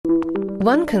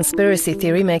One conspiracy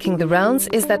theory making the rounds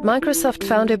is that Microsoft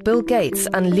founder Bill Gates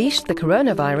unleashed the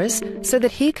coronavirus so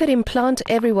that he could implant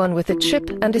everyone with a chip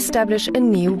and establish a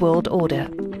new world order.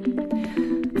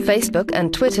 Facebook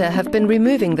and Twitter have been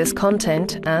removing this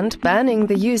content and banning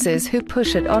the users who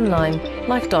push it online,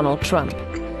 like Donald Trump.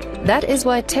 That is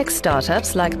why tech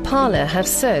startups like Parler have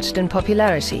surged in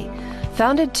popularity.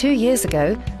 Founded 2 years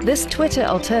ago, this Twitter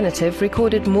alternative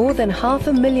recorded more than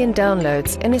 500,000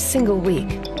 downloads in a single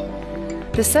week.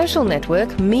 The social network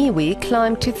MeWe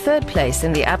climbed to third place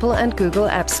in the Apple and Google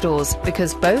app stores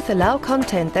because both allow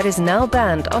content that is now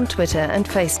banned on Twitter and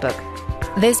Facebook.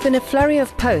 There's been a flurry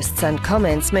of posts and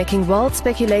comments making wild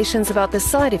speculations about the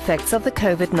side effects of the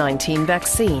COVID-19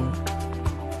 vaccine.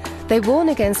 They warn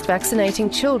against vaccinating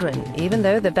children, even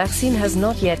though the vaccine has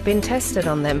not yet been tested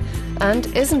on them and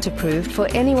isn't approved for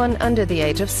anyone under the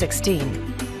age of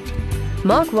 16.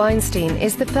 Mark Weinstein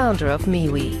is the founder of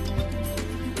MeWe.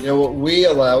 What we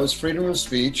allow is freedom of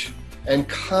speech and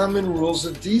common rules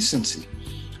of decency.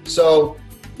 So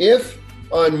if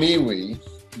on MeWe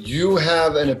you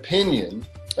have an opinion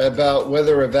about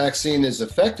whether a vaccine is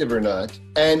effective or not,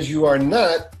 and you are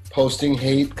not posting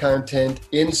hate content,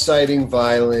 inciting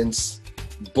violence,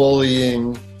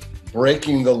 bullying,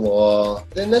 breaking the law,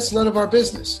 then that's none of our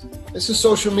business. This is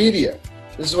social media.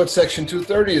 This is what Section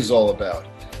 230 is all about.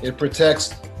 It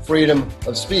protects freedom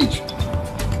of speech.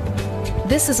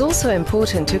 This is also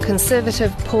important to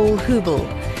conservative Paul Hubel.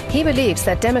 He believes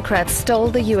that Democrats stole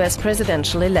the US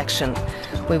presidential election.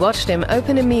 We watched him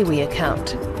open a MeWe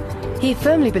account. He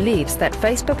firmly believes that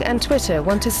Facebook and Twitter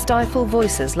want to stifle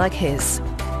voices like his.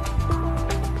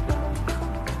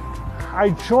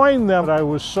 I joined them. I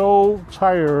was so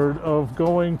tired of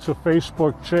going to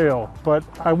Facebook jail, but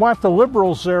I want the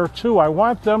liberals there too. I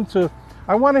want to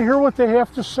hear what they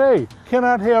have to say.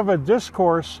 Cannot have a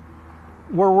discourse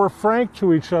where we're frank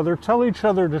to each other, tell each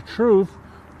other the truth,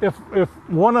 if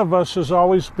one of us is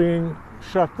always being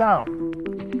shut down.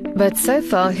 But so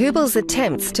far, Hubel's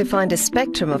attempts to find a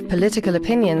spectrum of political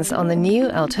opinions on the new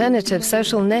alternative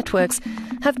social networks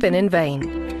have been in vain.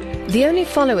 The only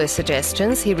follower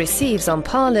suggestions he receives on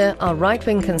Parler are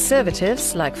right-wing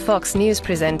conservatives like Fox News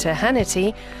presenter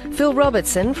Hannity, Phil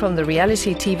Robertson from the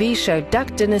reality TV show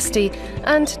Duck Dynasty,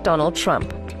 and Donald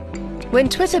Trump. When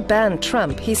Twitter banned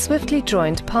Trump, he swiftly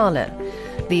joined Parler.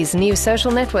 These new social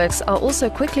networks are also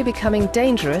quickly becoming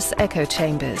dangerous echo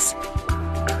chambers.